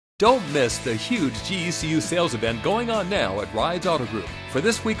Don't miss the huge GECU sales event going on now at Rides Auto Group. For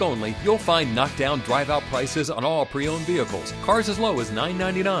this week only, you'll find knockdown drive-out prices on all pre-owned vehicles. Cars as low as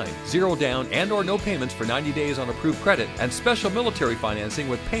 $999, zero down and or no payments for 90 days on approved credit, and special military financing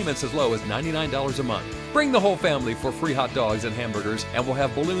with payments as low as $99 a month. Bring the whole family for free hot dogs and hamburgers, and we'll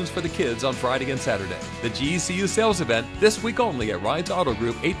have balloons for the kids on Friday and Saturday. The GECU sales event this week only at Rides Auto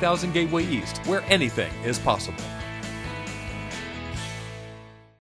Group, 8000 Gateway East, where anything is possible.